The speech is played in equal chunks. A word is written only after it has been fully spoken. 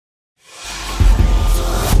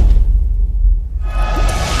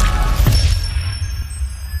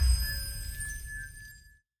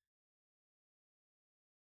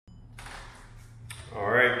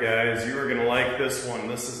this one.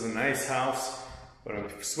 This is a nice house, but I'm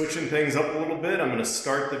switching things up a little bit. I'm gonna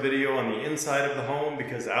start the video on the inside of the home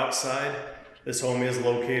because outside, this home is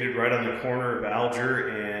located right on the corner of Alger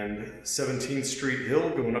and 17th Street Hill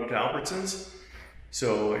going up to Albertsons.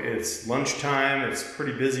 So it's lunchtime, it's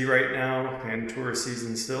pretty busy right now and tourist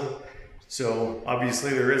season still. So obviously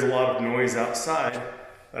there is a lot of noise outside,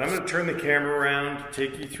 but I'm gonna turn the camera around,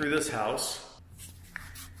 take you through this house.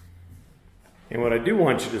 And what I do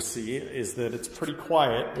want you to see is that it's pretty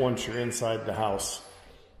quiet once you're inside the house.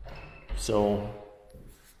 So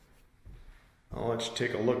I'll let you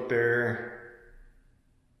take a look there.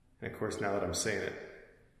 And of course, now that I'm saying it,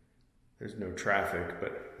 there's no traffic,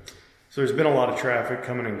 but so there's been a lot of traffic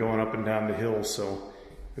coming and going up and down the hill, so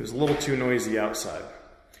it was a little too noisy outside.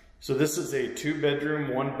 So this is a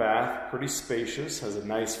 2-bedroom, 1-bath, pretty spacious, has a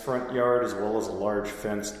nice front yard as well as a large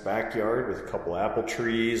fenced backyard with a couple apple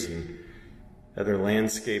trees and other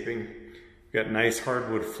landscaping. We've got nice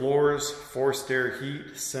hardwood floors, forced air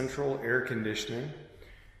heat, central air conditioning.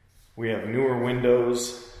 We have newer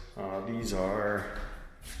windows. These are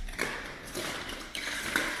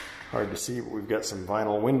hard to see, but we've got some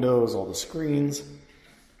vinyl windows, all the screens.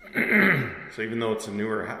 So even though it's a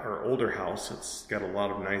newer or older house, it's got a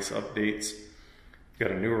lot of nice updates.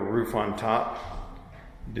 Got a newer roof on top,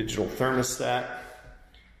 digital thermostat.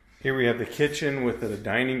 Here we have the kitchen with a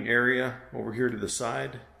dining area over here to the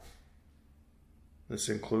side. This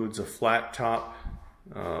includes a flat top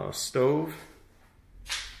stove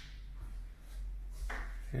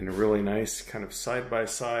and a really nice kind of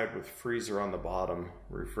side-by-side with freezer on the bottom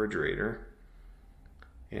refrigerator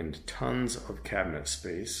and tons of cabinet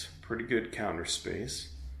space, pretty good counter space.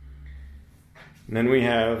 And then we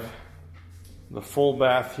have the full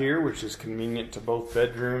bath here, which is convenient to both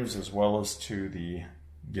bedrooms as well as to the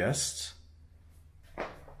guests. It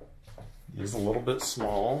is a little bit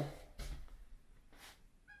small.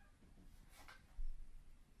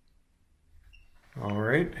 All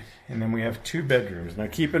right, and then we have 2 bedrooms. Now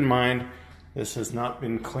keep in mind, this has not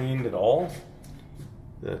been cleaned at all.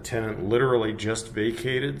 The tenant literally just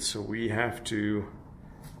vacated, so we have to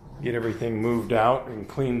get everything moved out and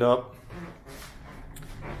cleaned up.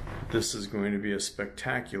 This is going to be a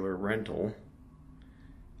spectacular rental.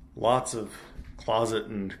 Lots of closet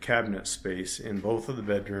and cabinet space in both of the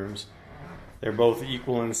bedrooms. They're both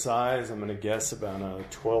equal in size. I'm gonna guess about a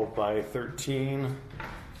 12 by 13,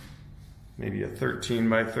 maybe a 13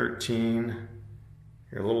 by 13.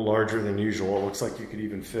 You're a little larger than usual. It looks like you could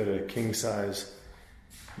even fit a king size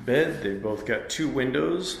bed. They've both got 2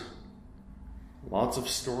 windows, lots of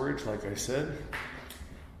storage, like I said.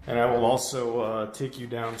 And I will also take you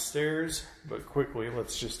downstairs, but quickly,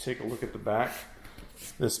 let's just take a look at the back.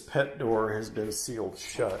 This pet door has been sealed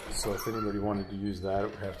shut, so if anybody wanted to use that, it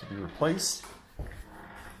would have to be replaced.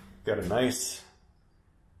 Got a nice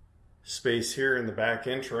space here in the back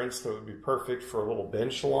entrance that would be perfect for a little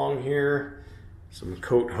bench along here, some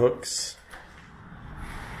coat hooks,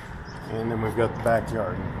 and then we've got the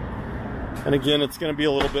backyard. And again, it's going to be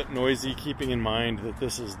a little bit noisy, keeping in mind that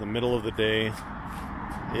this is the middle of the day.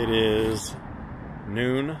 It is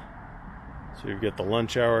noon. So you've got the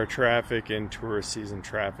lunch hour traffic and tourist season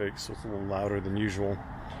traffic, so it's a little louder than usual.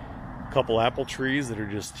 A couple apple trees that are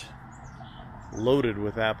just loaded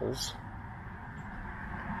with apples.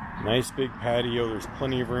 Nice big patio. There's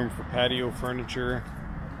plenty of room for patio furniture.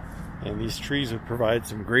 And these trees would provide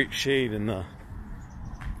some great shade in the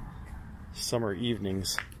summer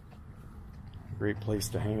evenings. Great place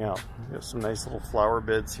to hang out. We've got some nice little flower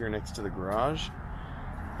beds here next to the garage.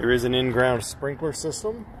 There is an in-ground sprinkler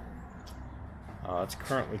system. It's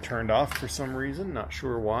currently turned off for some reason, not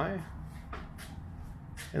sure why.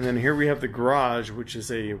 And then here we have the garage, which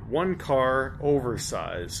is a 1-car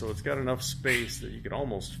oversize, so it's got enough space that you could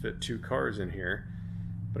almost fit 2 cars in here.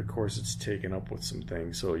 But of course it's taken up with some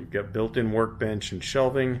things. So you've got built-in workbench and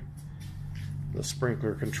shelving. The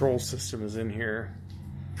sprinkler control system is in here.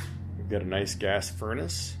 We've got a nice gas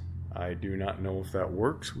furnace. I do not know if that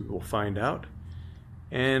works. We will find out.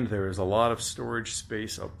 And there is a lot of storage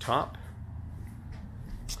space up top.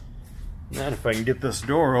 And if I can get this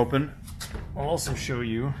door open, I'll also show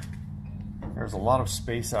you there's a lot of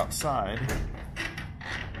space outside.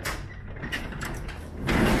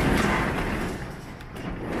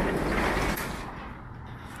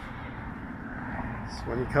 So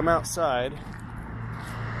when you come outside,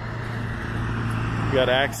 you got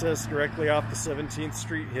access directly off the 17th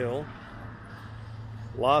Street Hill.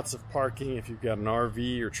 Lots of parking if you've got an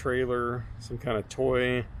RV or trailer, some kind of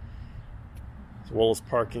toy, as well as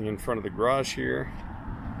parking in front of the garage here.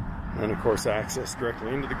 And of course access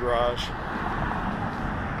directly into the garage.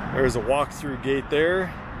 There's a walk-through gate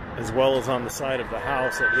there. as well as on the side of the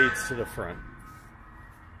house that leads to the front.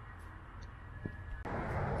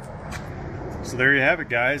 So there you have it,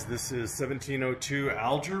 guys. This is 1702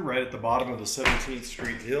 Alger, right at the bottom of the 17th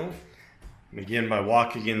Street Hill. And again, by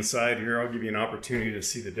walking inside here, I'll give you an opportunity to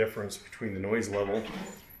see the difference between the noise level.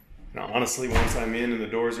 Now, honestly, once I'm in and the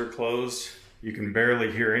doors are closed, you can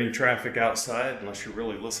barely hear any traffic outside unless you're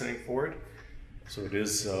really listening for it. So it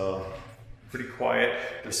is pretty quiet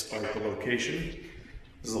despite the location.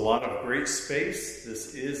 There's a lot of great space.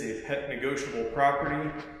 This is a pet negotiable property.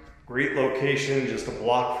 Great location, just a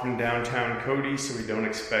block from downtown Cody, so we don't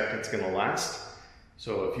expect it's going to last.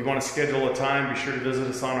 So if you want to schedule a time, be sure to visit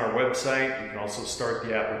us on our website. You can also start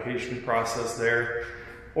the application process there.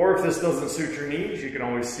 Or if this doesn't suit your needs, you can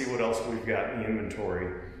always see what else we've got in the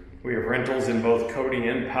inventory. We have rentals in both Cody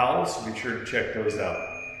and Powell, so be sure to check those out.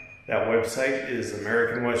 That website is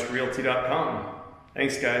AmericanWestRealty.com.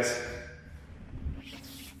 Thanks, guys.